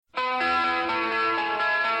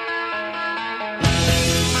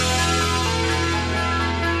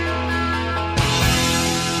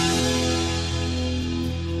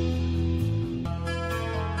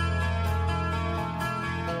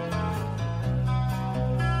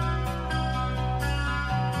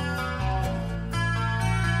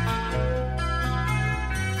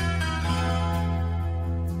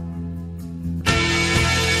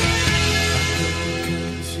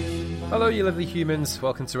you lovely humans.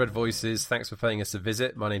 Welcome to Red Voices. Thanks for paying us a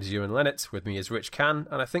visit. My name is Ewan Lennett. With me is Rich Can,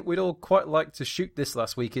 and I think we'd all quite like to shoot this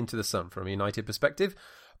last week into the sun from a United perspective.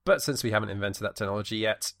 But since we haven't invented that technology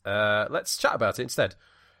yet, let's chat about it instead.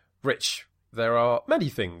 Rich, there are many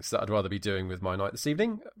things that I'd rather be doing with my night this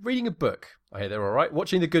evening. Reading a book. I hear they're all right.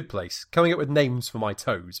 Watching The Good Place. Coming up with names for my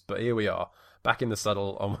toes. But here we are, back in the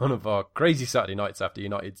saddle on one of our crazy Saturday nights after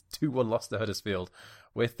United's 2-1 loss to Huddersfield,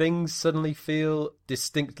 where things suddenly feel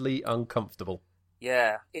distinctly uncomfortable.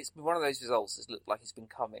 Yeah, it's been one of those results that's looked like it's been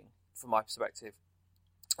coming, from my perspective.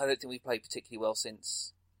 I don't think we've played particularly well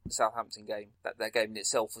since the Southampton game. That game in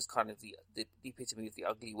itself was kind of the epitome of the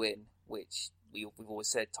ugly win, which we've always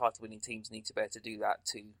said title-winning teams need to be able to do that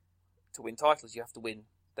to win titles. You have to win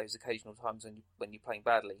those occasional times when you're playing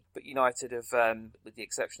badly. But United have, with the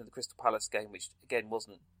exception of the Crystal Palace game, which again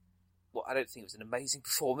wasn't, well, I don't think it was an amazing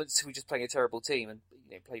performance. We were just playing a terrible team and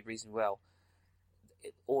played reasonably well.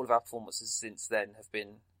 All of our performances since then have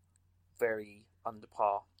been very under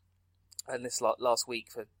par. And this last week,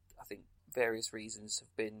 for I think various reasons,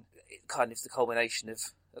 have been kind of the culmination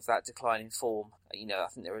of that decline in form. I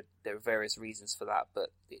think there are various reasons for that, but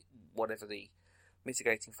whatever the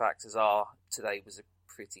mitigating factors are, today was a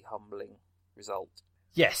pretty humbling result.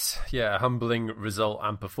 Yes, yeah, a humbling result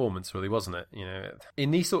and performance, really, wasn't it?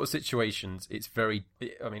 In these sort of situations, it's very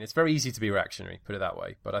easy to be reactionary, put it that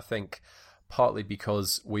way. But I think partly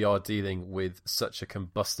because we are dealing with such a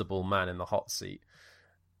combustible man in the hot seat,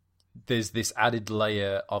 there's this added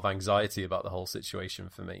layer of anxiety about the whole situation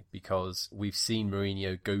for me, because we've seen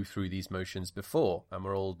Mourinho go through these motions before, and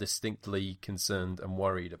we're all distinctly concerned and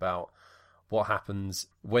worried about what happens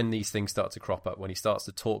when these things start to crop up, when he starts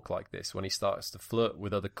to talk like this, when he starts to flirt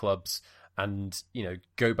with other clubs and,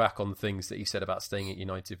 go back on things that he said about staying at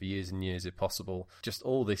United for years and years if possible. Just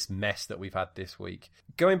all this mess that we've had this week.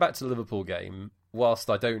 Going back to the Liverpool game, whilst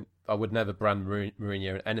I would never brand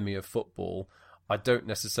Mourinho an enemy of football, I don't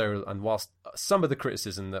necessarily, and whilst some of the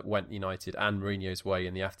criticism that went United and Mourinho's way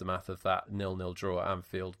in the aftermath of that 0-0 draw at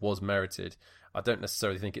Anfield was merited, I don't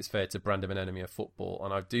necessarily think it's fair to brand him an enemy of football.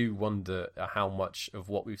 And I do wonder how much of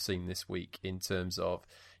what we've seen this week in terms of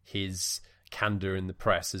his candour in the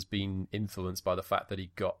press has been influenced by the fact that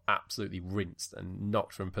he got absolutely rinsed and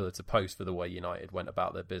knocked from pillar to post for the way United went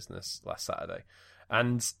about their business last Saturday.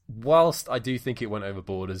 And whilst I do think it went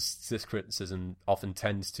overboard, as this criticism often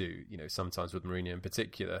tends to, sometimes with Mourinho in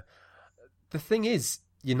particular, the thing is,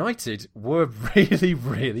 United were really,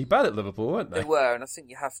 really bad at Liverpool, weren't they? They were, and I think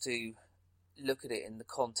you have to look at it in the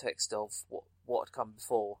context of what had come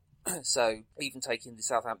before. So, even taking the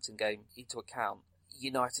Southampton game into account,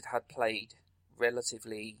 United had played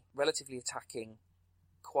relatively attacking,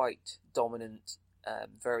 quite dominant,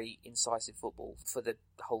 very incisive football for the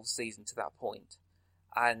whole season to that point.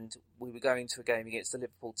 And we were going to a game against the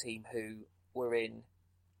Liverpool team who were in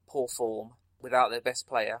poor form, without their best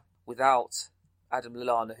player, without Adam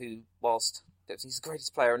Lallana, who, whilst I don't think he's the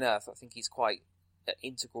greatest player on earth, I think he's quite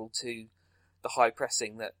integral to the high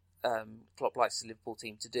pressing that Klopp likes the Liverpool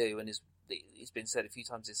team to do. And it's been said a few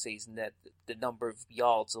times this season that the number of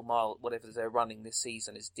yards or miles, whatever they're running this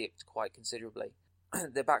season, has dipped quite considerably.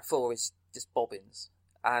 Their back four is just bobbins.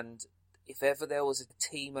 And if ever there was a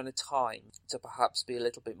team and a time to perhaps be a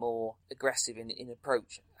little bit more aggressive in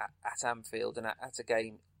approach at Anfield and at a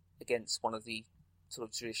game against one of the sort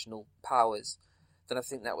of traditional powers, then I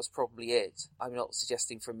think that was probably it. I'm not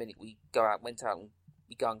suggesting for a minute we went out and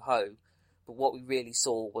be gung-ho, but what we really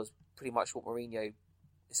saw was pretty much what Mourinho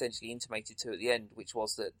essentially intimated to at the end, which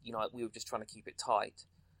was that we were just trying to keep it tight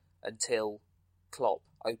until Klopp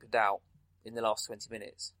opened out in the last 20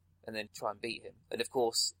 minutes and then try and beat him. And of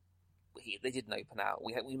course, they didn't open out.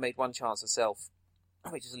 We made one chance ourselves,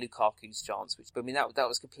 which was Lukaku's chance. That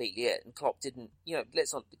was completely it. And Klopp didn't.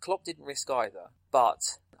 Klopp didn't risk either.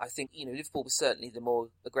 But I think Liverpool was certainly the more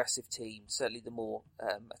aggressive team, certainly the more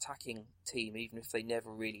attacking team, even if they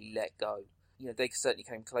never really let go. They certainly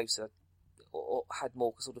came closer or had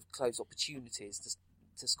more sort of close opportunities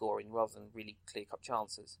to scoring rather than really clear-cut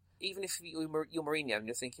chances. Even if you're Mourinho and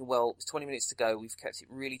you're thinking, well, it's 20 minutes to go, we've kept it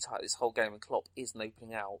really tight this whole game and Klopp isn't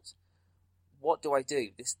opening out. What do I do?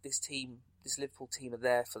 This team, this Liverpool team, are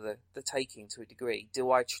there for the taking to a degree.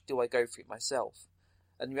 Do I go for it myself?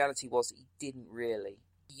 And the reality was that he didn't really.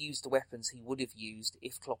 He used the weapons he would have used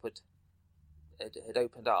if Klopp had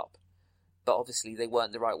opened up, but obviously they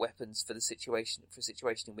weren't the right weapons for a situation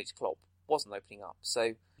in which Klopp wasn't opening up.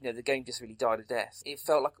 So the game just really died a death. It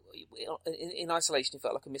felt like, in isolation, it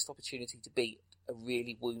felt like a missed opportunity to beat a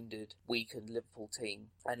really wounded, weakened Liverpool team.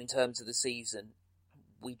 And in terms of the season,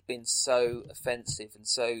 we'd been so offensive and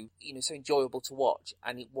so enjoyable to watch,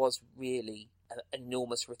 and it was really an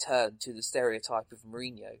enormous return to the stereotype of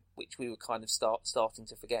Mourinho, which we were kind of starting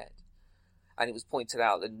to forget. And it was pointed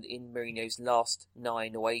out that in Mourinho's last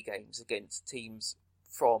 9 away games against teams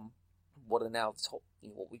from what are now the top,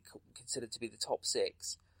 what we consider to be the top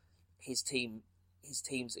 6, his teams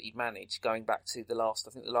that he managed, going back to the last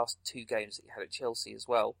 2 games that he had at Chelsea as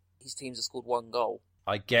well, his teams have scored 1 goal.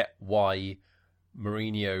 I get why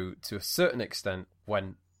Mourinho, to a certain extent,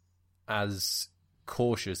 went as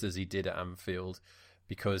cautious as he did at Anfield,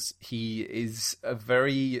 because he's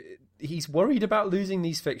worried about losing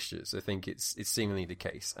these fixtures. I think it's seemingly the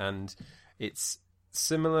case, and it's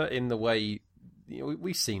similar in the way,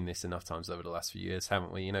 we've seen this enough times over the last few years,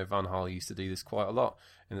 haven't we? Van Gaal used to do this quite a lot,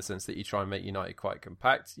 in the sense that you try and make United quite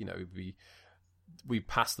compact. We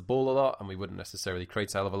pass the ball a lot, and we wouldn't necessarily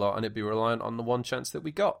create a hell of a lot, and it'd be reliant on the one chance that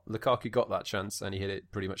we got. Lukaku got that chance, and he hit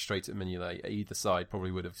it pretty much straight at Mignolet. Either side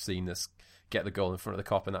probably would have seen us get the goal in front of the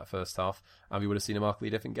Kop in that first half, and we would have seen a markedly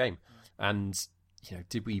different game. And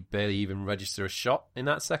did we barely even register a shot in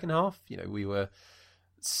that second half? We were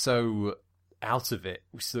so out of it.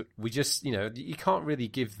 We just, you can't really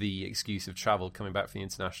give the excuse of travel coming back from the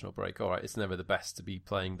international break. All right, it's never the best to be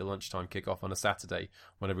playing the lunchtime kickoff on a Saturday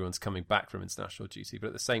when everyone's coming back from international duty. But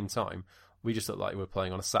at the same time, we just looked like we were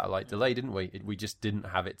playing on a satellite delay, didn't we? We just didn't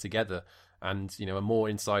have it together. And, a more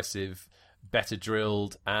incisive, better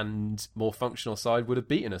drilled and more functional side would have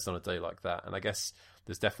beaten us on a day like that. And I guess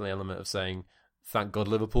there's definitely an element of saying, thank God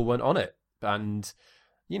Liverpool went on it. And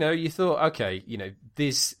you thought, okay,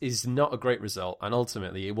 this is not a great result. And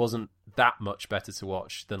ultimately, it wasn't that much better to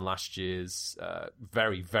watch than last year's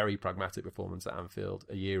very, very pragmatic performance at Anfield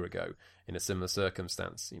a year ago in a similar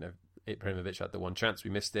circumstance. Ibrahimovic had the one chance. We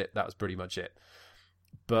missed it. That was pretty much it.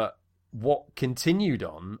 But what continued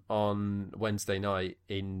on Wednesday night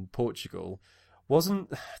in Portugal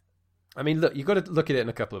wasn't... I mean, look, you've got to look at it on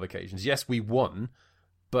a couple of occasions. Yes, we won,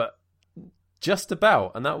 but just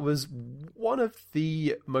about. And that was one of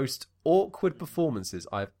the most awkward performances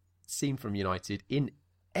I've seen from United in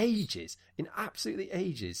ages, in absolutely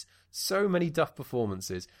ages. So many duff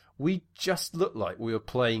performances. We just looked like we were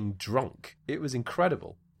playing drunk. It was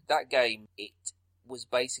incredible. That game, it was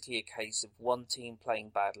basically a case of one team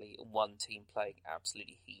playing badly and one team playing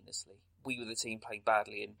absolutely heinously. We were the team playing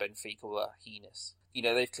badly and Benfica were heinous.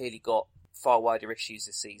 They've clearly got far wider issues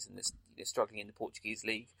this season. They're struggling in the Portuguese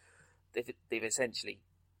league. They've essentially,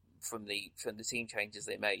 from the team changes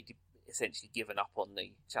they made, essentially given up on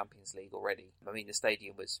the Champions League already. I mean, the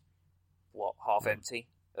stadium was, half empty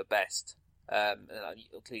at best. And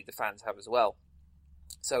clearly the fans have as well.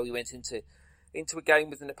 So we went into a game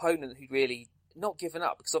with an opponent who'd really not given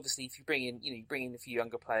up, because obviously if you bring in a few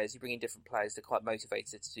younger players, you bring in different players, they're quite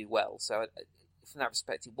motivated to do well. So from that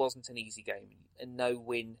respect, it wasn't an easy game, and no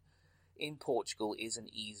win in Portugal is an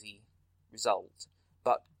easy result.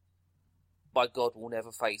 But by God, we'll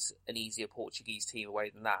never face an easier Portuguese team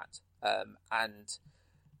away than that. And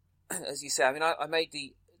as you say, I mean, I made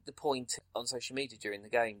the point on social media during the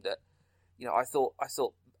game that I thought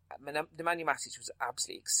Nemanja Matic was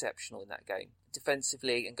absolutely exceptional in that game,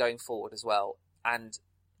 defensively and going forward as well. And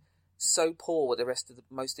so poor were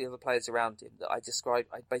most of the other players around him that I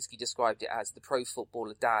basically described it as the pro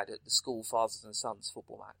footballer dad at the school fathers and sons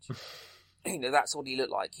football match. That's what he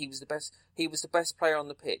looked like. He was the best. He was the best player on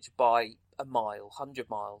the pitch by a mile, 100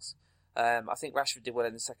 miles. I think Rashford did well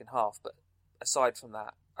in the second half, but aside from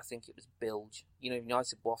that, I think it was bilge.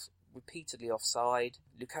 United were repeatedly offside.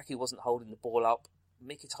 Lukaku wasn't holding the ball up.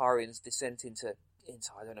 Mkhitaryan's descent into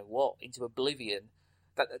oblivion.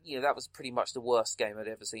 That was pretty much the worst game I've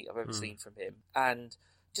ever seen from him, and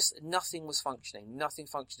just nothing was functioning. Nothing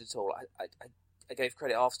functioned at all. I gave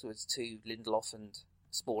credit afterwards to Lindelof and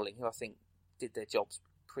Smalling, who I think did their jobs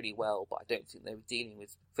pretty well, but I don't think they were dealing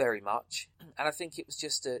with very much. And I think it was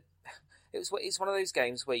just it's one of those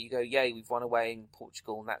games where you go, yay, we've won away in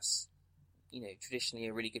Portugal, and that's traditionally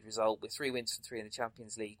a really good result. We're 3 wins from 3 in the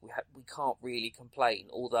Champions League. We can't really complain,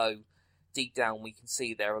 although deep down we can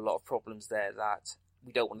see there are a lot of problems there that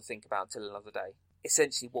we don't want to think about until another day.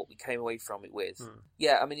 Essentially what we came away from it with.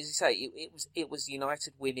 Yeah, I mean, as you say, it was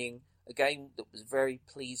United winning a game that was very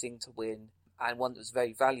pleasing to win, and one that was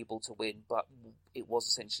very valuable to win, but it was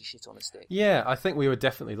essentially shit on a stick. Yeah, I think we were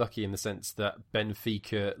definitely lucky in the sense that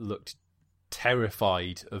Benfica looked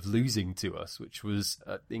terrified of losing to us, which was,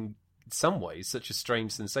 in some ways, such a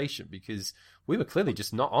strange sensation, because we were clearly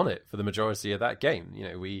just not on it for the majority of that game.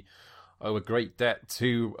 We owe a great debt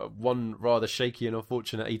to one rather shaky and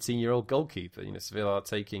unfortunate 18-year-old goalkeeper. Sevilla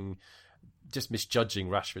just misjudging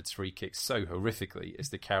Rashford's free kick so horrifically as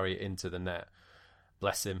to carry it into the net.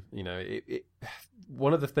 Bless him.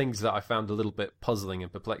 One of the things that I found a little bit puzzling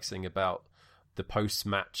and perplexing about the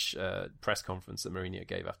post-match press conference that Mourinho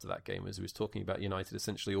gave after that game, as he was talking about United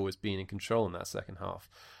essentially always being in control in that second half.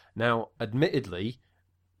 Now, admittedly,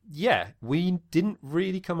 yeah, we didn't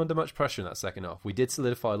really come under much pressure in that second half. We did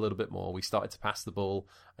solidify a little bit more. We started to pass the ball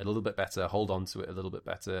a little bit better, hold on to it a little bit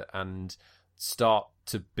better, and start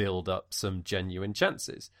to build up some genuine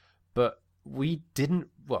chances. But we didn't,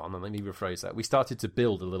 well, no, let me rephrase that. We started to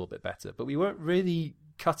build a little bit better, but we weren't really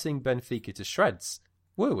cutting Benfica to shreds,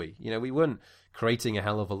 were we? You know, we weren't creating a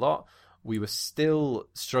hell of a lot. We were still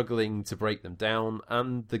struggling to break them down,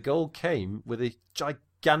 and the goal came with a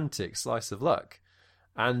gigantic slice of luck.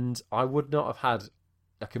 And I would not have had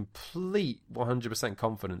a complete 100%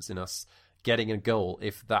 confidence in us getting a goal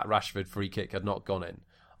if that Rashford free kick had not gone in.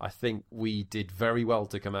 I think we did very well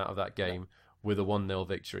to come out of that game with a 1-0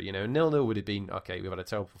 victory. You know, 0-0 would have been, okay, we've had a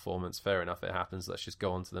terrible performance, fair enough, it happens, let's just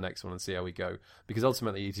go on to the next one and see how we go. Because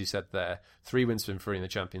ultimately, as you said there, 3 wins from 3 in the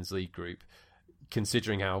Champions League group,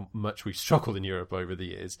 considering how much we've struggled in Europe over the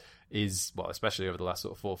years, is, well, especially over the last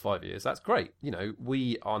sort of 4 or 5 years, that's great. You know,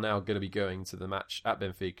 we are now going to be going to the match at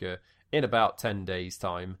Benfica in about 10 days'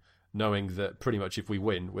 time, knowing that pretty much if we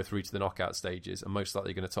win, we're through to the knockout stages and most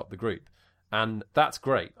likely going to top the group. And that's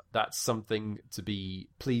great. That's something to be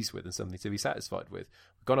pleased with and something to be satisfied with.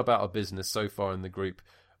 We've gone about our business so far in the group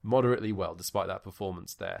moderately well, despite that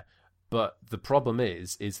performance there. But the problem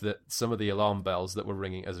is that some of the alarm bells that were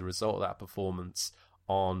ringing as a result of that performance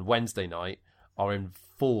on Wednesday night are in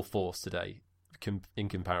full force today in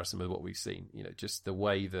comparison with what we've seen. You know, just the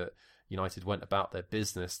way that United went about their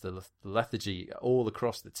business, the lethargy all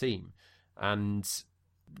across the team. And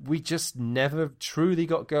we just never truly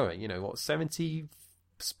got going. You know, what, 70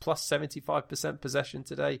 plus 75% possession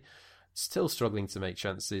today? Still struggling to make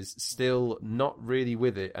chances, still not really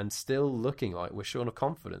with it, and still looking like we're short of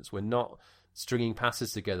confidence. We're not stringing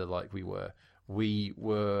passes together like we were. We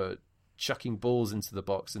were chucking balls into the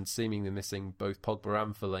box and seemingly missing both Pogba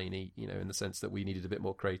and Fellaini, you know, in the sense that we needed a bit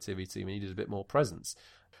more creativity, we needed a bit more presence.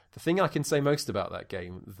 The thing I can say most about that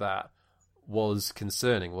game that was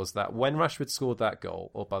concerning was that when Rashford scored that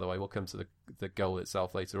goal, or by the way, we'll come to the goal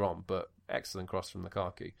itself later on, but excellent cross from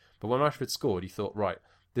Lukaku. But when Rashford scored, you thought, right,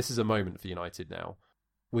 this is a moment for United now.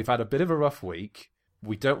 We've had a bit of a rough week.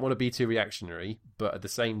 We don't want to be too reactionary, but at the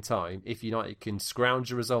same time, if United can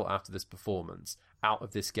scrounge a result after this performance out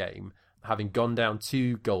of this game, having gone down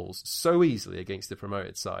 2 goals so easily against the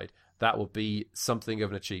promoted side, that will be something of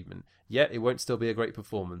an achievement. Yet, it won't still be a great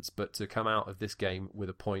performance, but to come out of this game with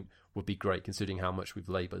a point would be great, considering how much we've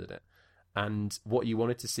laboured at it. And what you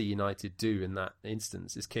wanted to see United do in that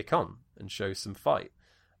instance is kick on and show some fight.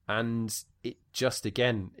 And it just,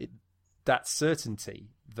 again, that certainty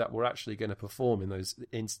that we're actually going to perform in those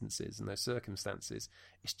instances and those circumstances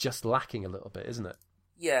is just lacking a little bit, isn't it?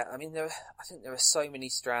 Yeah, I mean, I think there are so many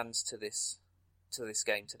strands to this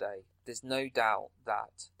game today. There's no doubt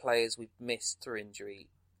that players we've missed through injury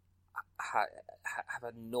have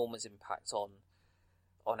an enormous impact on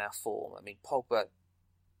our form. I mean, Pogba,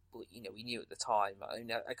 you know, we knew at the time. I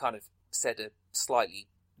mean, I kind of said a slightly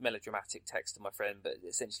melodramatic text to my friend, but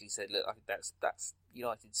essentially said, look, I think that's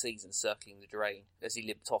United season circling the drain as he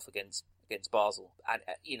limped off against Basel. And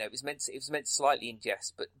you know, it was meant slightly in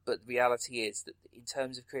jest, but the reality is that in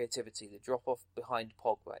terms of creativity, the drop off behind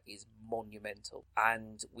Pogba is monumental.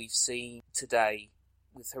 And we've seen today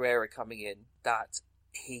with Herrera coming in that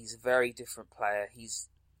he's a very different player. He's,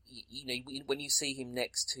 you know, when you see him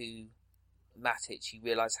next to Matic, you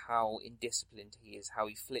realise how indisciplined he is, how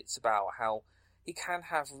he flits about, how he can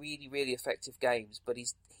have really, really effective games, but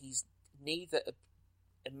he's neither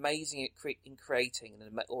amazing in creating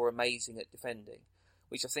or amazing at defending,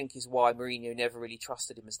 which I think is why Mourinho never really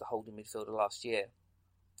trusted him as the holding midfielder last year.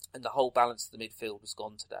 And the whole balance of the midfield was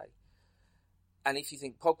gone today. And if you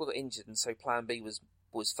think Pogba got injured and so plan B was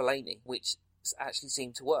Fellaini, which actually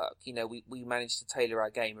seemed to work. You know, we managed to tailor our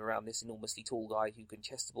game around this enormously tall guy who can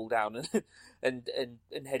chest the ball down and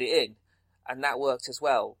head it in. And that worked as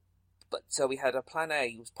well. But so we had a plan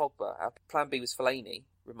A was Pogba, our plan B was Fellaini,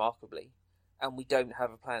 remarkably, and we don't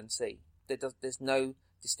have a plan C. There's no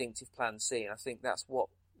distinctive plan C, and I think that's what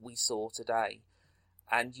we saw today.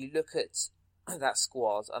 And you look at that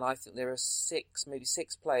squad, and I think there are maybe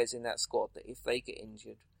six players in that squad that if they get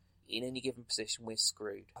injured in any given position, we're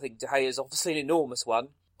screwed. I think De Gea is obviously an enormous one.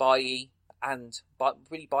 Bailly and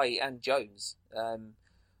Jones.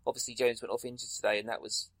 Obviously, Jones went off injured today, and that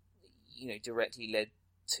was, you know, directly led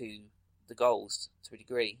to the goals to a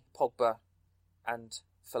degree. Pogba and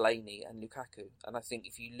Fellaini and Lukaku. And I think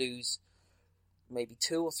if you lose maybe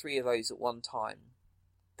 2 or 3 of those at one time,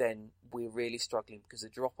 then we're really struggling because the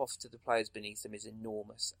drop-off to the players beneath them is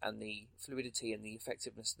enormous, and the fluidity and the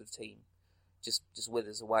effectiveness of the team just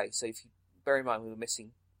withers away. So if you bear in mind we were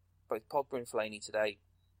missing both Pogba and Fellaini today,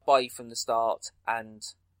 Bailly from the start and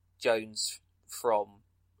Jones from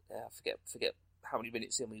forget how many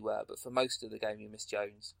minutes in we were, but for most of the game you missed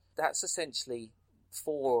Jones. That's essentially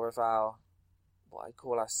 4 of our, what I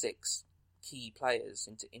call our 6 key players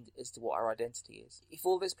as to what our identity is. If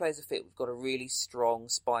all those players are fit, we've got a really strong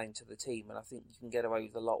spine to the team, and I think you can get away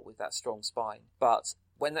with a lot with that strong spine. But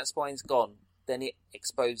when that spine's gone, then it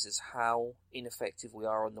exposes how ineffective we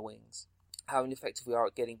are on the wings, how ineffective we are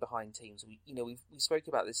at getting behind teams. We spoke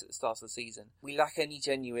about this at the start of the season. We lack any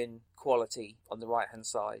genuine quality on the right-hand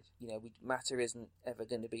side. Mata isn't ever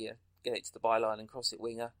going to be a get it to the byline and cross it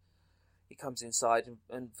winger. He comes inside,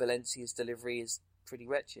 and Valencia's delivery is pretty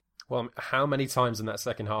wretched. Well, how many times in that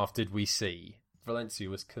second half did we see Valencia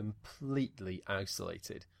was completely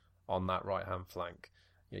isolated on that right-hand flank?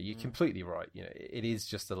 You're completely right. It is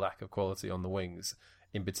just a lack of quality on the wings,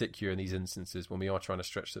 in particular in these instances when we are trying to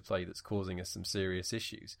stretch the play, that's causing us some serious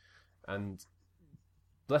issues. And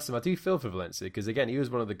bless him, I do feel for Valencia, because again, he was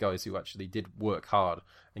one of the guys who actually did work hard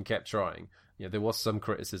and kept trying. There was some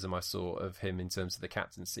criticism I saw of him in terms of the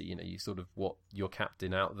captaincy. You sort of want your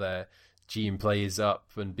captain out there, geeing players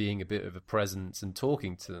up and being a bit of a presence and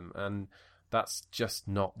talking to them. And that's just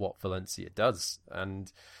not what Valencia does.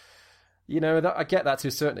 And, I get that to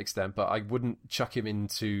a certain extent, but I wouldn't chuck him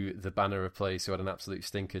into the banner of players who had an absolute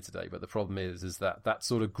stinker today. But the problem is that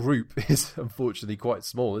sort of group is unfortunately quite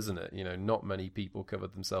small, isn't it? Not many people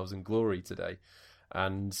covered themselves in glory today.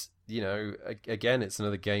 And, again, it's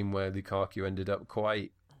another game where Lukaku ended up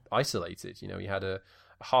quite isolated. He had a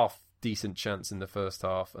half decent chance in the first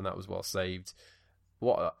half, and that was well saved.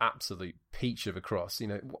 What an absolute peach of a cross.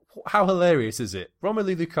 How hilarious is it?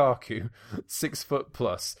 Romelu Lukaku, 6 foot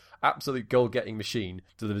plus, absolute goal-getting machine,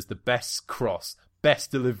 delivers the best cross, best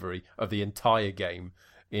delivery of the entire game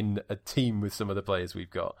in a team with some of the players we've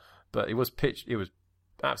got. But it was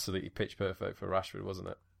absolutely pitch perfect for Rashford, wasn't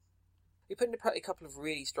it? He put in a couple of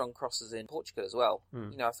really strong crosses in Portugal as well.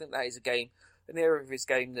 I think that is an area of his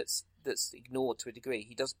game that's ignored to a degree.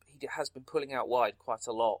 He has been pulling out wide quite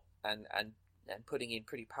a lot and putting in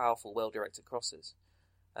pretty powerful, well-directed crosses.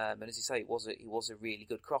 And as you say, it was a really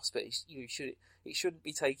good cross, but it shouldn't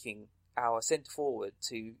be taking our centre forward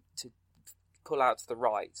to pull out to the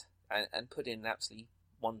right and put in an absolutely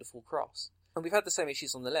wonderful cross. And we've had the same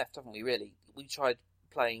issues on the left, haven't we? Really, we tried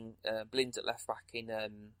playing Blind at left back in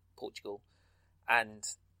Portugal, and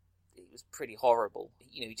it was pretty horrible.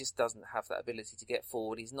 He just doesn't have that ability to get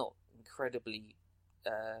forward. He's not incredibly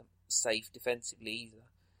safe defensively either.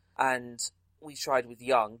 And we tried with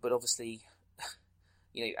Young, but obviously,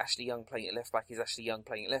 Ashley Young playing at left back is Ashley Young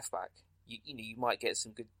playing at left back. You might get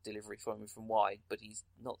some good delivery from him from wide, but he's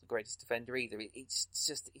not the greatest defender either. He's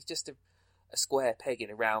just a square peg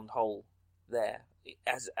in a round hole there,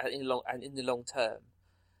 in the long term.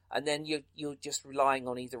 And then you're just relying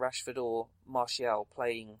on either Rashford or Martial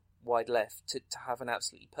playing wide left to have an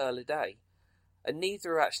absolutely pearly day. And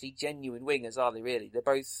neither are actually genuine wingers, are they really? They're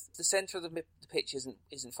both... The centre of the pitch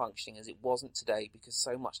isn't functioning as it wasn't today because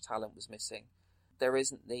so much talent was missing. There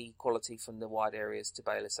isn't the quality from the wide areas to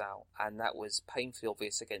bail us out. And that was painfully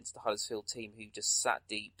obvious against the Huddersfield team who just sat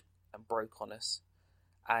deep and broke on us.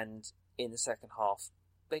 And in the second half,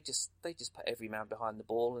 they just put every man behind the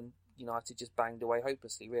ball, and United just banged away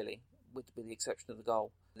hopelessly, really, with the exception of the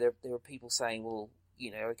goal. There were people saying, well,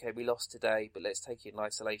 okay, we lost today, but let's take it in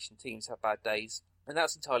isolation. Teams have bad days. And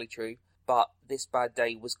that's entirely true. But this bad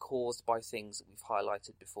day was caused by things that we've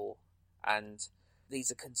highlighted before. And these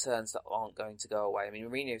are concerns that aren't going to go away. I mean,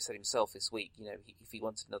 Mourinho said himself this week, if he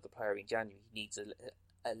wanted another player in January, he needs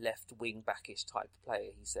a left wing backish type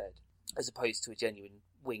player, he said, as opposed to a genuine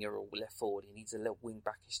winger or left forward. He needs a left wing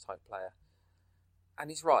backish type player. And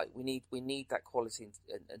he's right. We need that quality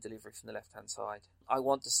and delivery from the left-hand side. I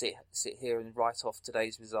want to sit here and write off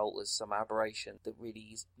today's result as some aberration that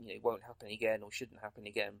really won't happen again or shouldn't happen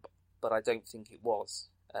again. But I don't think it was.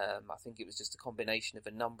 I think it was just a combination of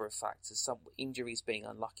a number of factors. Some injuries being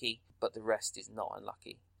unlucky, but the rest is not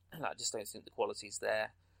unlucky. And I just don't think the quality is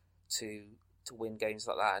there to win games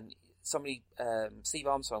like that. And somebody, Steve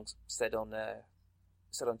Armstrong, said on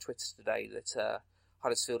Twitter today that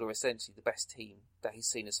Huddersfield are essentially the best team that he's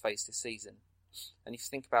seen us face this season. And if you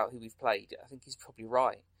think about who we've played, I think he's probably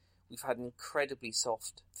right. We've had an incredibly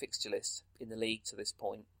soft fixture list in the league to this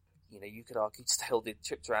point. You could argue still the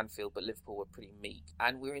trip to Anfield, but Liverpool were pretty meek.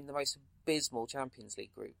 And we're in the most abysmal Champions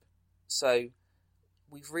League group. So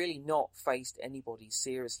we've really not faced anybody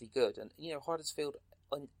seriously good. And, Huddersfield,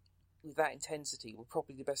 with that intensity, were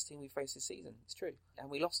probably the best team we've faced this season. It's true. And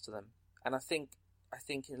we lost to them. And I think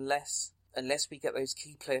unless unless we get those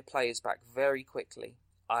key players back very quickly,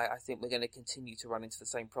 I think we're going to continue to run into the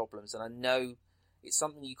same problems. And I know it's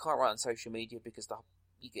something you can't write on social media because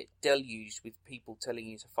you get deluged with people telling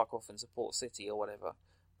you to fuck off and support City or whatever.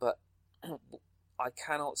 But I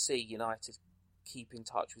cannot see United keep in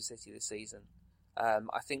touch with City this season.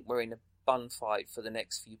 I think we're in a bun fight for the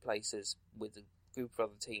next few places with a group of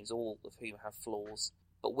other teams, all of whom have flaws.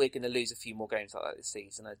 But we're going to lose a few more games like that this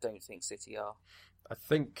season. I don't think City are. I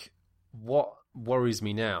think what worries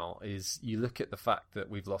me now is you look at the fact that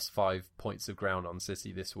we've lost 5 points of ground on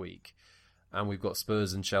City this week, and we've got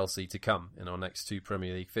Spurs and Chelsea to come in our next 2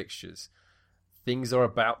 Premier League fixtures. Things are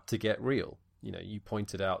about to get real. You know, you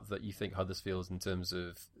pointed out that you think Huddersfield, in terms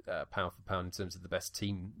of pound for pound, in terms of the best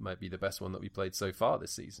team, might be the best one that we played so far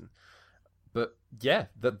this season. But yeah,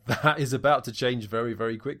 that is about to change very,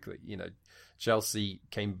 very quickly. You know, Chelsea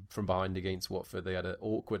came from behind against Watford. They had an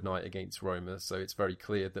awkward night against Roma. So it's very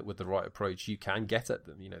clear that with the right approach, you can get at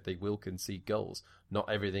them. You know, they will concede goals.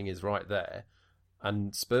 Not everything is right there.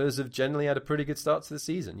 And Spurs have generally had a pretty good start to the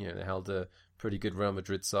season. You know, they held a pretty good Real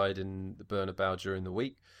Madrid side in the Bernabeu during the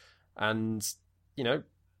week. And, you know,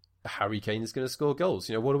 Harry Kane is going to score goals.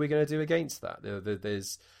 You know, what are we going to do against that?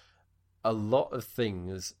 There's a lot of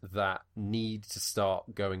things that need to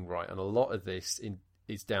start going right. And a lot of this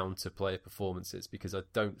is down to player performances, because I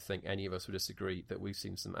don't think any of us would disagree that we've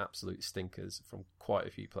seen some absolute stinkers from quite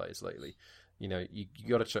a few players lately. You know, you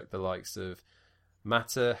got to check the likes of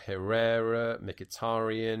Mata, Herrera,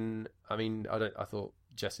 Mkhitaryan. I mean, I thought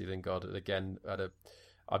Jesse Lingard again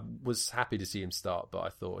I was happy to see him start, but I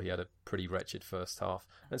thought he had a pretty wretched first half.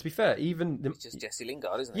 And to be fair, it's just Jesse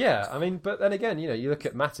Lingard, isn't it? Yeah, I mean, but then again, you know, you look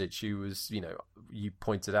at Matic, who was, you know, you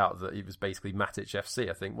pointed out that he was basically Matic FC,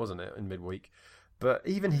 I think, wasn't it, in midweek? But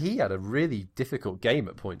even he had a really difficult game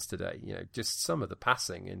at points today. You know, just some of the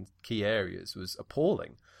passing in key areas was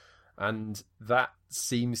appalling. And that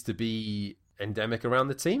seems to be endemic around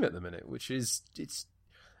the team at the minute, which is,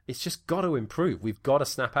 it's just got to improve. We've got to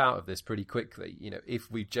snap out of this pretty quickly, you know,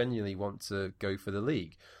 if we genuinely want to go for the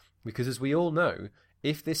league. Because as we all know,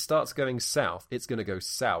 if this starts going south, it's going to go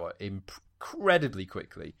sour incredibly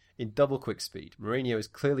quickly, in double quick speed. Mourinho is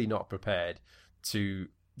clearly not prepared to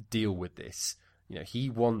deal with this. You know, he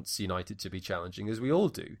wants United to be challenging, as we all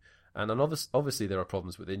do. And obviously there are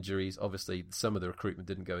problems with injuries. Obviously, some of the recruitment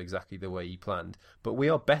didn't go exactly the way he planned. But we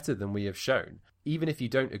are better than we have shown. Even if you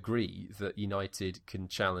don't agree that United can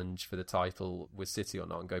challenge for the title with City or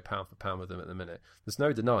not and go pound for pound with them at the minute, there's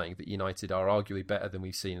no denying that United are arguably better than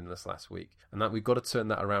we've seen in this last week. And that we've got to turn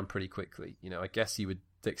that around pretty quickly. You know, I guess you would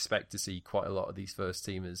expect to see quite a lot of these first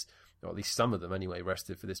teamers, or at least some of them anyway,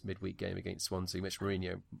 rested for this midweek game against Swansea, which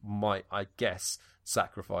Mourinho might, I guess,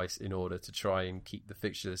 sacrifice in order to try and keep the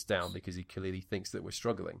fixture list down, because he clearly thinks that we're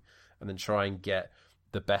struggling, and then try and get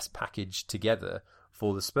the best package together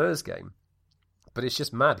for the Spurs game. But it's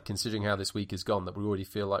just mad, considering how this week has gone, that we already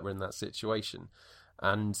feel like we're in that situation.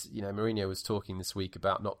 And, you know, Mourinho was talking this week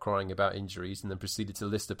about not crying about injuries, and then proceeded to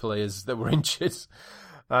list the players that were injured.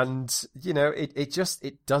 And, you know,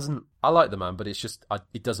 it doesn't, I like the man, but it's just,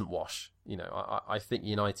 it doesn't wash. You know, I think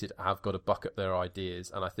United have got to bucket their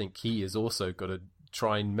ideas, and I think he has also got to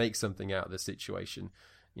try and make something out of the situation.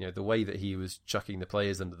 You know, the way that he was chucking the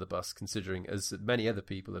players under the bus, considering, as many other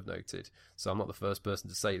people have noted, so I'm not the first person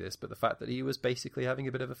to say this, but the fact that he was basically having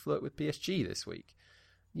a bit of a flirt with PSG this week.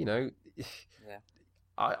 You know, yeah.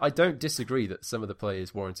 I don't disagree that some of the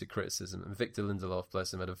players warranted criticism, and Victor Lindelof,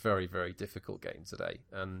 bless him, had a very, very difficult game today.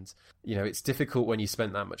 And, you know, it's difficult when you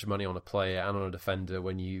spent that much money on a player and on a defender,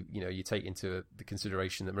 when you take into the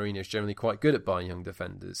consideration that Mourinho is generally quite good at buying young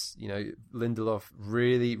defenders. You know, Lindelof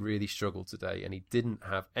really, really struggled today, and he didn't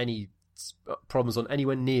have any problems on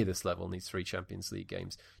anywhere near this level in these 3 Champions League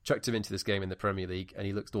games. Chucked him into this game in the Premier League, and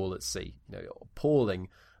he looked all at sea. You know, appalling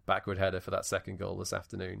backward header for that second goal this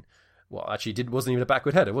afternoon. Well, actually, it wasn't even a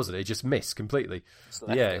backward header, was it? It just missed completely.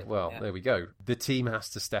 There we go. The team has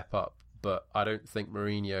to step up, but I don't think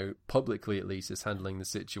Mourinho, publicly at least, is handling the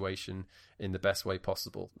situation in the best way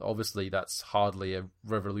possible. Obviously, that's hardly a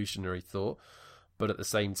revolutionary thought, but at the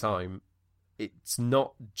same time, it's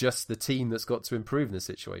not just the team that's got to improve in this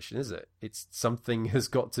situation, is it? It's something has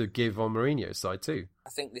got to give on Mourinho's side too. I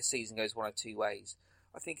think this season goes one of 2 ways.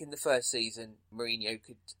 I think in the first season, Mourinho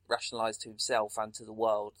could rationalise to himself and to the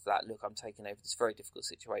world that, look, I'm taking over this very difficult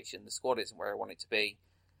situation. The squad isn't where I want it to be.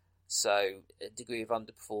 So a degree of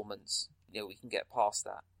underperformance, you know, we can get past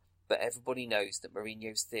that. But everybody knows that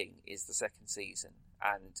Mourinho's thing is the second season,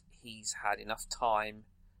 and he's had enough time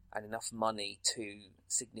and enough money to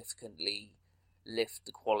significantly lift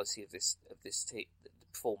the quality of this team, the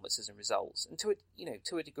performances and results. And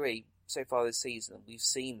to a degree, so far this season, we've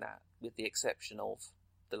seen that, with the exception of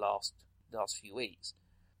the last few weeks.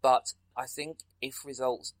 But I think if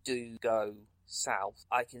results do go south,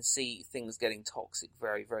 I can see things getting toxic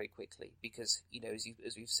very, very quickly, because, you know,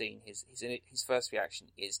 as we've seen, his first reaction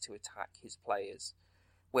is to attack his players,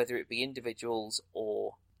 whether it be individuals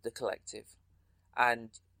or the collective. And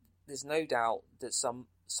there's no doubt that some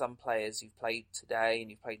players who've played today and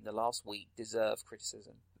who've played in the last week deserve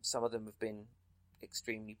criticism. Some of them have been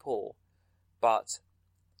extremely poor, but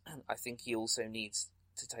I think he also needs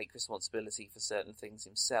to take responsibility for certain things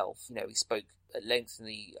himself. You know, he spoke at length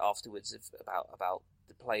afterwards about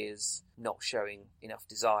the players not showing enough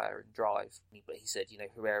desire and drive. But he said, you know,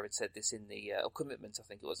 Herrera had said this in the commitment, I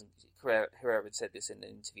think it was. Herrera had said this in an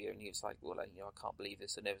interview, and he was like, well, you know, I can't believe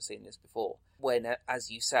this. I've never seen this before. When,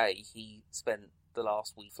 as you say, he spent the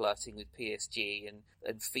last week flirting with PSG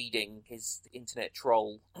and feeding his internet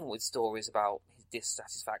troll with stories about his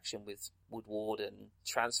dissatisfaction with Woodward and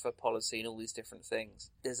transfer policy and all these different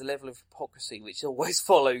things. There's a level of hypocrisy which always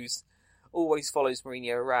follows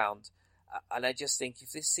Mourinho around. And I just think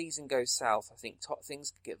if this season goes south, I think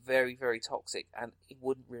things could get very, very toxic, and it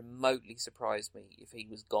wouldn't remotely surprise me if he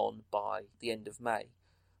was gone by the end of May.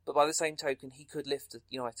 But by the same token, he could lift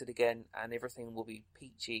United again, and everything will be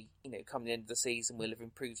peachy. You know, come the end of the season, we'll have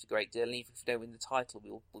improved a great deal, and even if we don't win the title,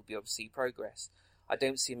 we'll be able to see progress. I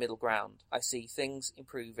don't see a middle ground. I see things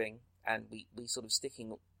improving, and we sort of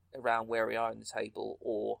sticking around where we are in the table,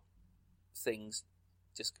 or things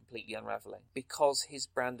just completely unravelling, because his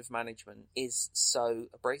brand of management is so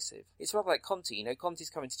abrasive. It's rather like Conte. You know, Conte's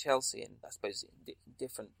coming to Chelsea, and I suppose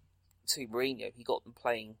different to Mourinho, he got them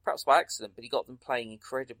playing, perhaps by accident, but he got them playing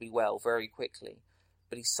incredibly well very quickly.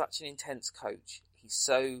 But he's such an intense coach. He's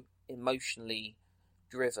so emotionally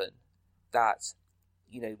driven that,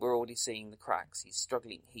 you know, we're already seeing the cracks. He's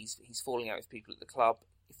struggling. He's falling out with people at the club.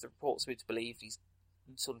 If the reports are to be believed, he's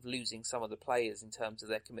sort of losing some of the players in terms of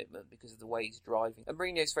their commitment because of the way he's driving. And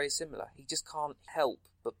Mourinho's very similar. He just can't help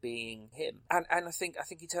but being him. And I think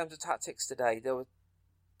in terms of tactics today,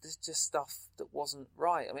 there's just stuff that wasn't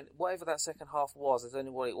right. I mean, whatever that second half was, I don't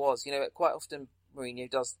know what it was. You know, quite often Mourinho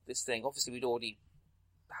does this thing. Obviously, we'd already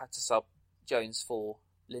had to sub Jones for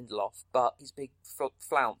Lindelof, but his big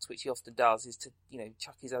flounce, which he often does, is to, you know,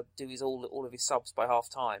 do all of his subs by half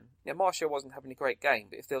time. You know, Martial wasn't having a great game,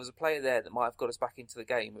 but if there was a player there that might have got us back into the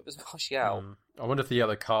game, it was Martial. I wonder if the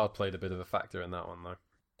yellow card played a bit of a factor in that one, though.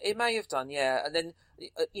 It may have done, yeah. And then,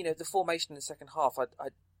 you know, the formation in the second half, I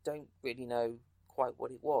don't really know quite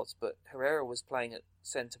what it was, but Herrera was playing at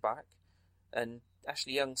centre-back, and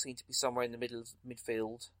Ashley Young seemed to be somewhere in the middle of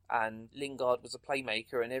midfield, and Lingard was a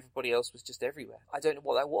playmaker, and everybody else was just everywhere. I don't know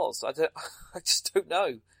what that was. I just don't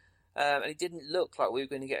know. And it didn't look like we were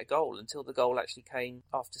going to get a goal until the goal actually came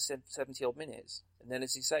after 70-odd minutes. And then,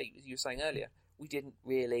 as you were saying earlier, we didn't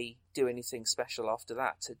really do anything special after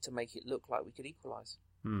that to make it look like we could equalise.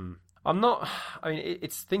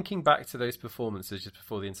 It's thinking back to those performances just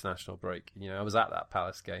before the international break. You know, I was at that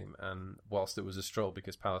Palace game, and whilst it was a stroll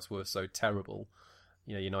because Palace were so terrible,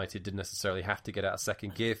 you know, United didn't necessarily have to get out of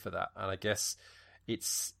second gear for that. And I guess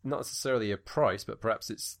it's not necessarily a price, but perhaps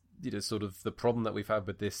it's, you know, sort of the problem that we've had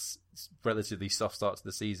with this relatively soft start to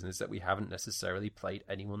the season is that we haven't necessarily played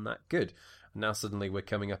anyone that good. And now suddenly we're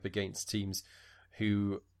coming up against teams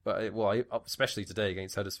who, well, especially today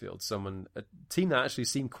against Huddersfield, a team that actually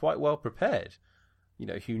seemed quite well prepared, you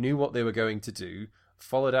know, who knew what they were going to do,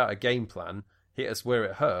 followed out a game plan, hit us where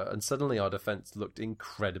it hurt, and suddenly our defence looked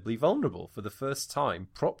incredibly vulnerable for the first time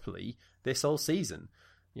properly this whole season.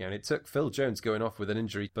 You know, and it took Phil Jones going off with an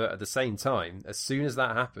injury, but at the same time, as soon as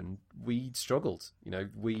that happened, we struggled. You know,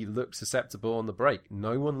 we looked susceptible on the break.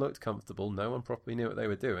 No one looked comfortable. No one properly knew what they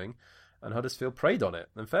were doing. And Huddersfield preyed on it.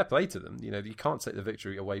 And fair play to them. You know, you can't take the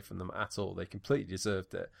victory away from them at all. They completely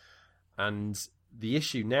deserved it. And the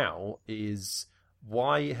issue now is,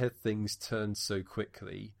 why have things turned so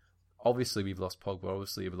quickly? Obviously, we've lost Pogba.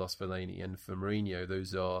 Obviously, we've lost Fellaini. And for Mourinho,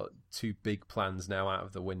 those are two big plans now out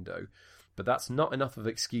of the window. But that's not enough of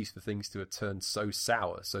an excuse for things to have turned so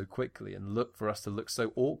sour so quickly and for us to look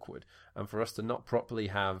so awkward, and for us to not properly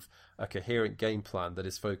have a coherent game plan that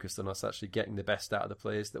is focused on us actually getting the best out of the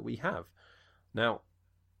players that we have. Now,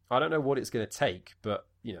 I don't know what it's going to take, but,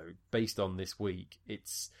 you know, based on this week,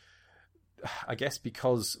 it's, I guess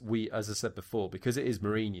because as I said before, because it is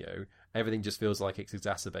Mourinho, everything just feels like it's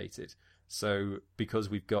exacerbated. So because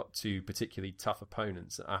we've got two particularly tough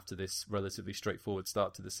opponents after this relatively straightforward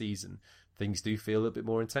start to the season, things do feel a little bit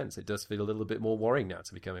more intense. It does feel a little bit more worrying now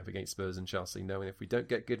to be coming up against Spurs and Chelsea, knowing if we don't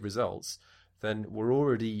get good results, then we're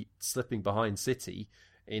already slipping behind City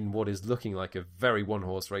in what is looking like a very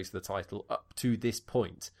one-horse race for the title up to this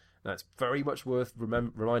point. Now, it's very much worth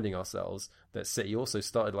reminding ourselves that City also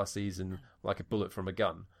started last season like a bullet from a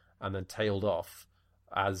gun and then tailed off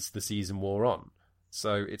as the season wore on.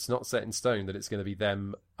 So it's not set in stone that it's going to be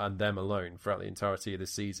them and them alone throughout the entirety of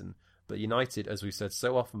this season. But United, as we've said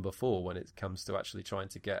so often before, when it comes to actually trying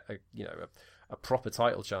to get a proper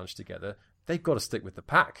title challenge together, they've got to stick with the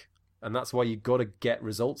pack. And that's why you've got to get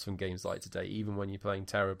results from games like today, even when you're playing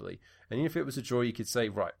terribly. And even if it was a draw, you could say,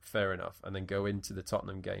 right, fair enough, and then go into the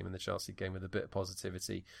Tottenham game and the Chelsea game with a bit of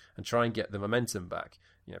positivity and try and get the momentum back.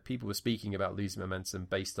 People were speaking about losing momentum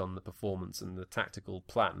based on the performance and the tactical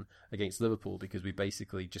plan against Liverpool because we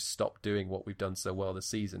basically just stopped doing what we've done so well this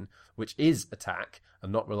season, which is attack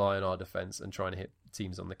and not rely on our defence and trying to hit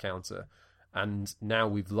teams on the counter. And now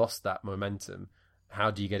we've lost that momentum. How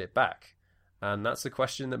do you get it back? And that's a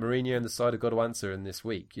question that Mourinho and the side have got to answer in this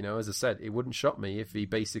week. As I said, it wouldn't shock me if he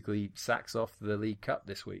basically sacks off the League Cup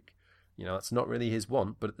this week. That's not really his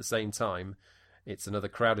want, but at the same time, it's another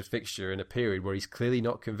crowded fixture in a period where he's clearly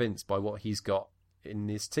not convinced by what he's got in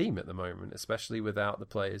his team at the moment, especially without the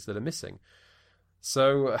players that are missing.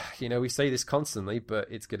 So, we say this constantly, but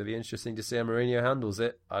it's going to be interesting to see how Mourinho handles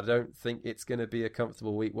it. I don't think it's going to be a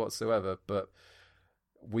comfortable week whatsoever, but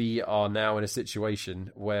we are now in a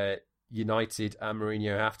situation where United and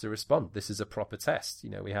Mourinho have to respond. This is a proper test.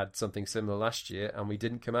 We had something similar last year and we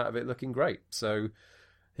didn't come out of it looking great. So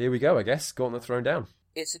here we go, I guess. Gauntlet thrown down.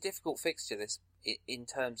 It's a difficult fixture, this, in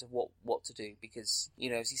terms of what to do, because,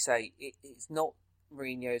 as you say, it's not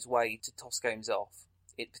Mourinho's way to toss games off.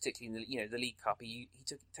 Particularly in the League Cup, he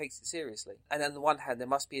takes it seriously. And on the one hand, there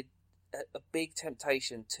must be a big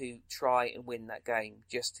temptation to try and win that game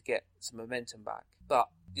just to get some momentum back. But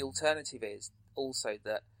the alternative is also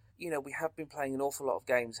that we have been playing an awful lot of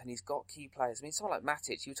games and he's got key players. I mean, someone like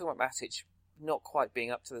Matic, you were talking about Matic not quite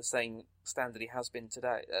being up to the same standard he has been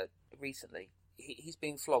today, recently. He's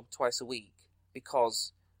being flogged twice a week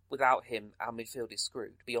because without him, our midfield is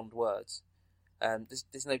screwed beyond words.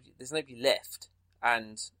 There's nobody left.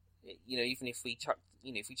 And, even if we chuck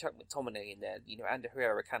McTominay in there, Ander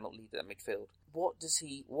Herrera cannot lead that midfield. What does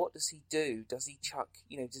he do? Does he chuck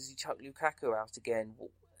Lukaku out again?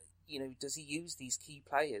 Does he use these key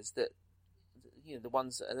players that, the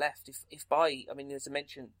ones that are left? If Bailly, as I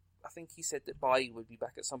mentioned, I think he said that Bailly would be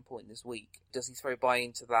back at some point this week. Does he throw Bailly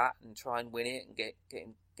into that and try and win it and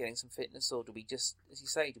getting some fitness, or do we just, as you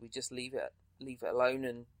say, leave it alone?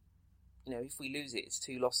 And if we lose it, it's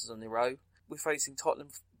 2 losses on the row. We're facing Tottenham,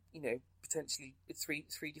 potentially 3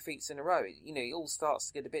 defeats in a row. It all starts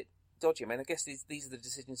to get a bit dodgy. I guess these are the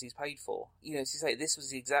decisions he's paid for. As you say, this was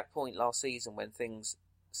the exact point last season when things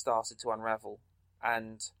started to unravel,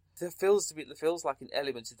 and there feels like an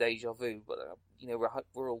element of deja vu. But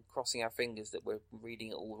we're all crossing our fingers that we're reading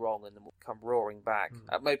it all wrong, and then we'll come roaring back.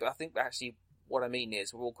 Maybe I think actually what I mean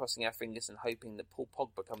is we're all crossing our fingers and hoping that Paul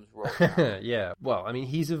Pogba comes roaring. Yeah, well,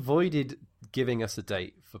 he's avoided giving us a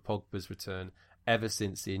date for Pogba's return ever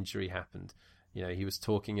since the injury happened. He was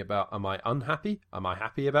talking about, am I unhappy? Am I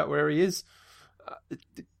happy about where he is?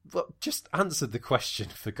 Just answer the question,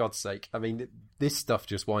 for God's sake. This stuff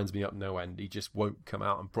just winds me up no end. He just won't come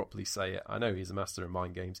out and properly say it. I know he's a master of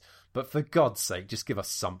mind games, but for God's sake, just give us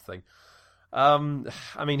something.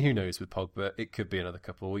 Who knows with Pogba? It could be another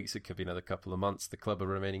couple of weeks. It could be another couple of months. The club are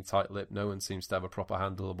remaining tight-lipped. No one seems to have a proper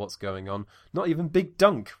handle of what's going on. Not even Big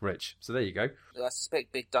Dunk, Rich. So there you go. I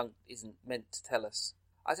suspect Big Dunk isn't meant to tell us.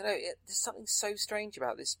 I don't know. There's something so strange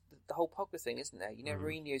about this, the whole Pogba thing, isn't there?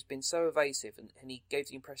 Mourinho's been so evasive, and he gave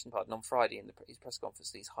the impression, on Friday in his press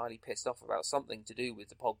conference, that he's highly pissed off about something to do with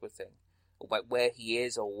the Pogba thing, or about where he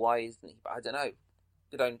is, or why isn't he? But I don't know.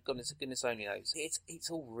 Goodness only knows. It's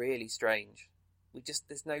all really strange.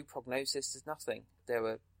 There's no prognosis. There's nothing. There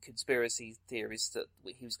were conspiracy theories that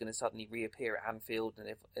he was going to suddenly reappear at Anfield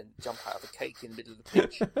and jump out of a cake in the middle of the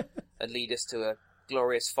pitch and lead us to a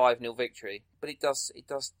glorious 5-0 victory. But it does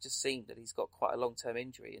just seem that he's got quite a long-term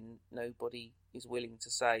injury, and nobody is willing to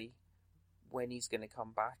say when he's going to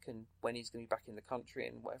come back and when he's going to be back in the country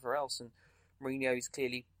and whatever else. And Mourinho is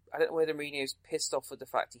clearly, I don't know whether Mourinho's pissed off with the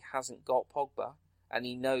fact he hasn't got Pogba and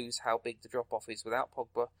he knows how big the drop-off is without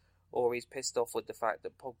Pogba, or he's pissed off with the fact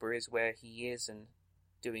that Pogba is where he is and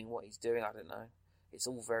doing what he's doing. I don't know. It's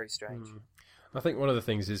all very strange. I think one of the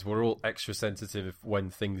things is we're all extra sensitive when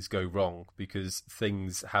things go wrong, because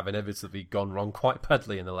things have inevitably gone wrong quite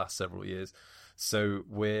badly in the last several years. So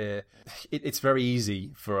it's very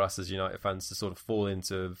easy for us as United fans to sort of fall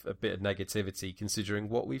into a bit of negativity considering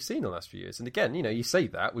what we've seen the last few years. And again, you say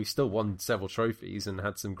that, we've still won several trophies and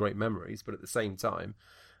had some great memories, but at the same time,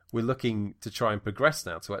 we're looking to try and progress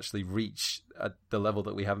now to actually reach at the level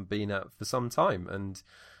that we haven't been at for some time. And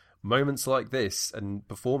moments like this and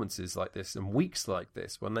performances like this and weeks like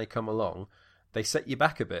this, when they come along, they set you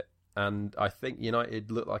back a bit. And I think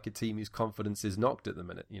United look like a team whose confidence is knocked at the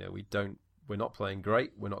minute. We're not playing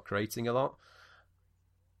great. We're not creating a lot.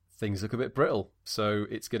 Things look a bit brittle. So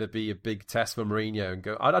it's going to be a big test for Mourinho.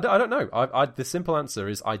 And I don't know. The simple answer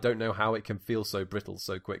is I don't know how it can feel so brittle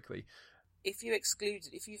so quickly. If you've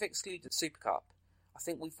excluded the Super Cup, I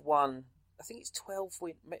think we've won. I think it's 12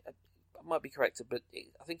 wins. I might be corrected, but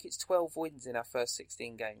I think it's 12 wins in our first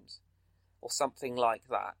 16 games, or something like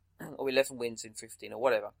that. Or 11 wins in 15 or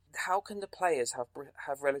whatever. How can the players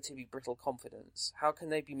have relatively brittle confidence? How can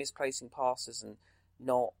they be misplacing passes and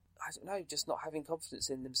just not having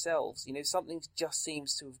confidence in themselves? Something just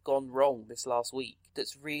seems to have gone wrong this last week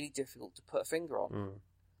that's really difficult to put a finger on.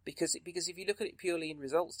 Because if you look at it purely in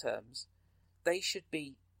results terms, they should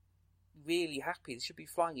be really happy. They should be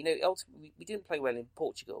flying. Ultimately, we didn't play well in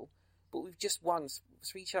Portugal, but we've just won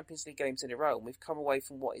 3 Champions League games in a row, and we've come away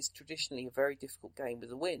from what is traditionally a very difficult game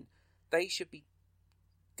with a win. They should be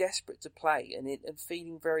desperate to play and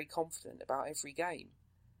feeling very confident about every game.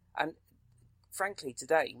 And frankly,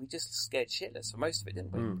 today, we just scared shitless for most of it,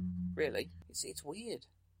 didn't we? Really. It's weird.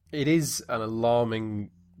 It is an alarming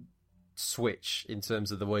switch in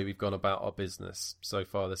terms of the way we've gone about our business so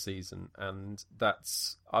far this season, and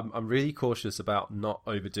I'm really cautious about not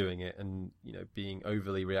overdoing it and being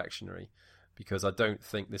overly reactionary, because I don't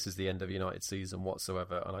think this is the end of United season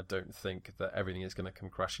whatsoever, and I don't think that everything is going to come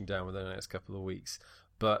crashing down within the next couple of weeks.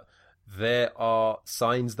 But there are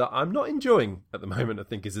signs that I'm not enjoying at the moment, I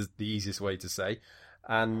think is the easiest way to say.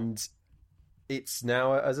 And it's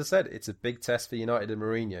now, as I said, it's a big test for United and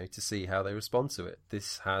Mourinho to see how they respond to it.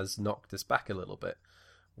 This has knocked us back a little bit.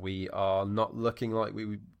 We are not looking like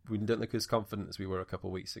we don't look as confident as we were a couple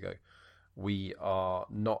of weeks ago. We are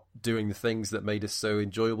not doing the things that made us so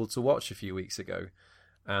enjoyable to watch a few weeks ago.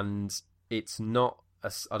 And it's not,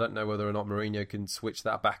 I don't know whether or not Mourinho can switch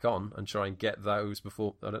that back on and try and get those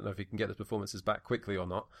before. I don't know if he can get those performances back quickly or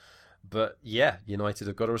not. But yeah, United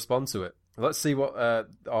have got to respond to it. Let's see what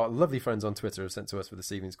our lovely friends on Twitter have sent to us for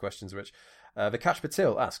this evening's questions, Rich. Vikash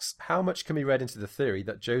Patil asks, how much can be read into the theory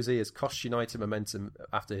that Jose has cost United momentum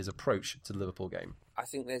after his approach to the Liverpool game? I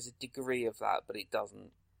think there's a degree of that, but it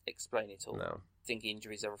doesn't explain it all. No. I think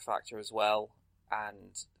injuries are a factor as well,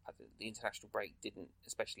 and I think the international break didn't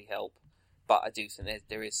especially help. But I do think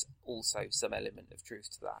there is also some element of truth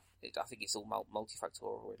to that. I think it's all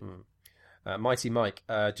multifactorial, really. Mighty Mike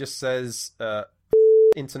just says,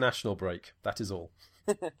 international break. That is all.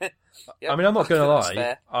 Yep. I mean, I'm not going to lie.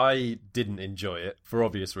 Fair. I didn't enjoy it for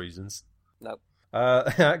obvious reasons. No.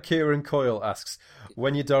 Kieran Coyle asks,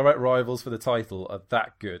 when your direct rivals for the title are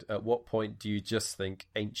that good, at what point do you just think,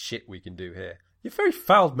 ain't shit we can do here? You're very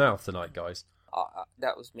foul-mouthed tonight, guys.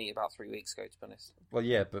 That was me about 3 weeks ago, to be honest. Well,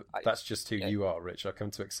 yeah, but that's just who you are, Rich. I've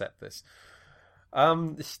come to accept this.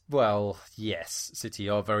 Well, yes, City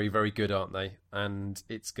are very, very good, aren't they? And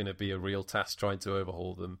it's going to be a real task trying to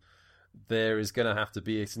overhaul them. There is going to have to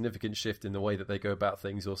be a significant shift in the way that they go about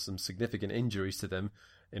things, or some significant injuries to them,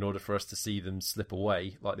 in order for us to see them slip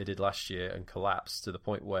away like they did last year and collapse to the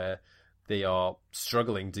point where they are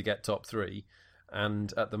struggling to get top 3.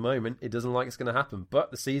 And at the moment, it doesn't look like it's going to happen.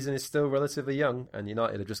 But the season is still relatively young, and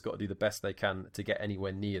United have just got to do the best they can to get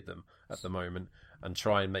anywhere near them at the moment and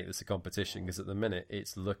try and make this a competition, because at the minute,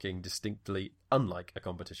 it's looking distinctly unlike a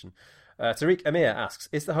competition. Tariq Amir asks,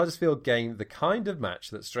 is the Huddersfield game the kind of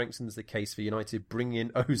match that strengthens the case for United bringing in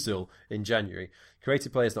Ozil in January?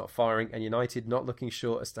 Creative players not firing, and United not looking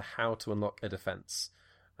sure as to how to unlock a defence.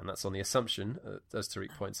 And that's on the assumption, as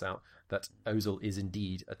Tariq points out, that Ozil is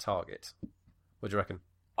indeed a target. What do you reckon?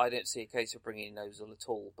 I don't see a case of bringing in Ozil at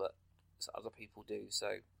all, but other people do,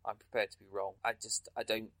 so I'm prepared to be wrong. I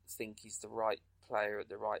don't think he's the right player at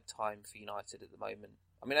the right time for United at the moment.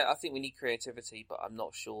 I mean, I think we need creativity, but I'm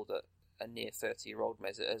not sure that a near 30-year-old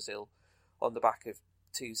Mesut Ozil, on the back of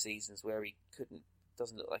 2 seasons where he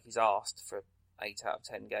doesn't look like he's asked for 8 out of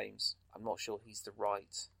 10 games, I'm not sure he's the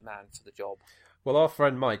right man for the job. Well, our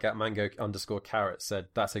friend Mike at Mango_Carrot said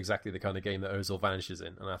that's exactly the kind of game that Ozil vanishes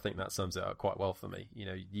in, and I think that sums it up quite well for me.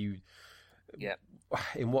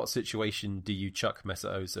 In what situation do you chuck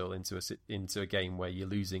Mesut Ozil into a game where you're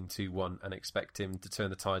losing 2-1 and expect him to turn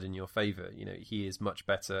the tide in your favour? He is much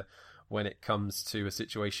better when it comes to a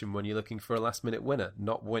situation when you're looking for a last-minute winner,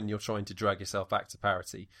 not when you're trying to drag yourself back to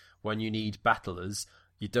parity. When you need battlers,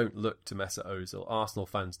 you don't look to Mesut Ozil. Arsenal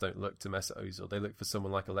fans don't look to Mesut Ozil. They look for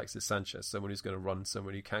someone like Alexis Sanchez, someone who's going to run,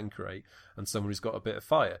 someone who can create, and someone who's got a bit of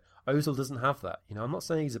fire. Ozil doesn't have that. I'm not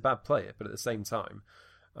saying he's a bad player, but at the same time,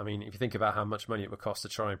 I mean, if you think about how much money it would cost to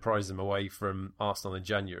try and prize him away from Arsenal in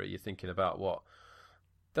January, you're thinking about what?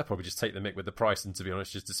 they'll probably just take the mick with the price, and to be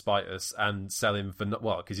honest, just despite us, and sell him for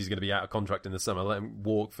because he's going to be out of contract in the summer, let him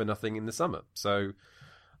walk for nothing in the summer. So,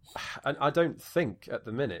 and I don't think at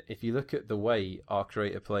the minute, if you look at the way our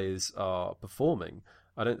creator players are performing,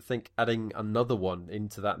 I don't think adding another one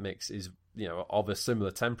into that mix is, of a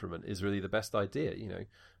similar temperament is really the best idea.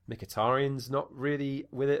 Mkhitaryan's not really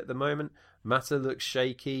with it at the moment. Mata looks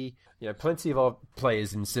shaky. Plenty of our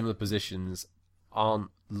players in similar positions aren't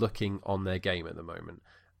looking on their game at the moment.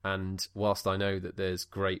 And whilst I know that there's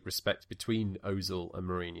great respect between Ozil and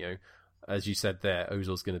Mourinho, as you said there,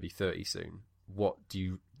 Ozil's going to be 30 soon. What do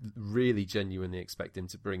you really genuinely expect him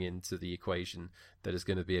to bring into the equation that is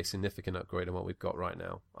going to be a significant upgrade on what we've got right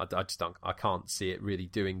now? I can't see it really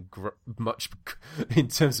doing much in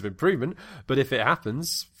terms of improvement. But if it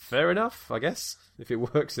happens, fair enough, I guess. If it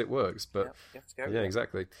works, it works. But yeah,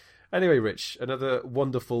 exactly. Anyway, Rich, another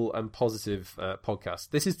wonderful and positive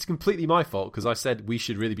podcast. This is completely my fault because I said we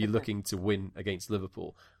should really be looking to win against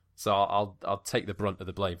Liverpool. So I'll take the brunt of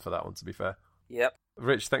the blame for that one, to be fair. Yep.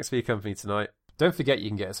 Rich, thanks for your company tonight. Don't forget you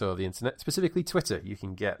can get us all over the internet, specifically Twitter. You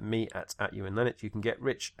can get me at Ewan Lennox. You can get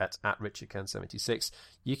Rich at RichardCan76.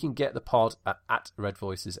 You can get the pod at Red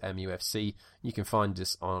Voices MUFC. You can find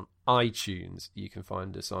us on iTunes. You can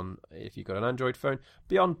find us on, if you've got an Android phone,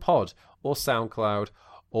 Beyond Pod or SoundCloud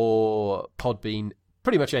or Podbean,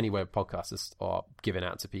 pretty much anywhere podcasts are given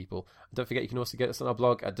out to people. And don't forget you can also get us on our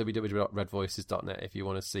blog at www.redvoices.net if you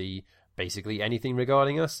want to see basically anything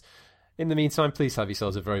regarding us. In the meantime, please have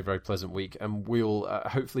yourselves a very, very pleasant week, and we'll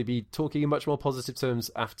hopefully be talking in much more positive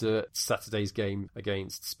terms after Saturday's game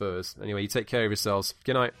against Spurs. Anyway, you take care of yourselves.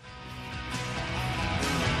 Good night.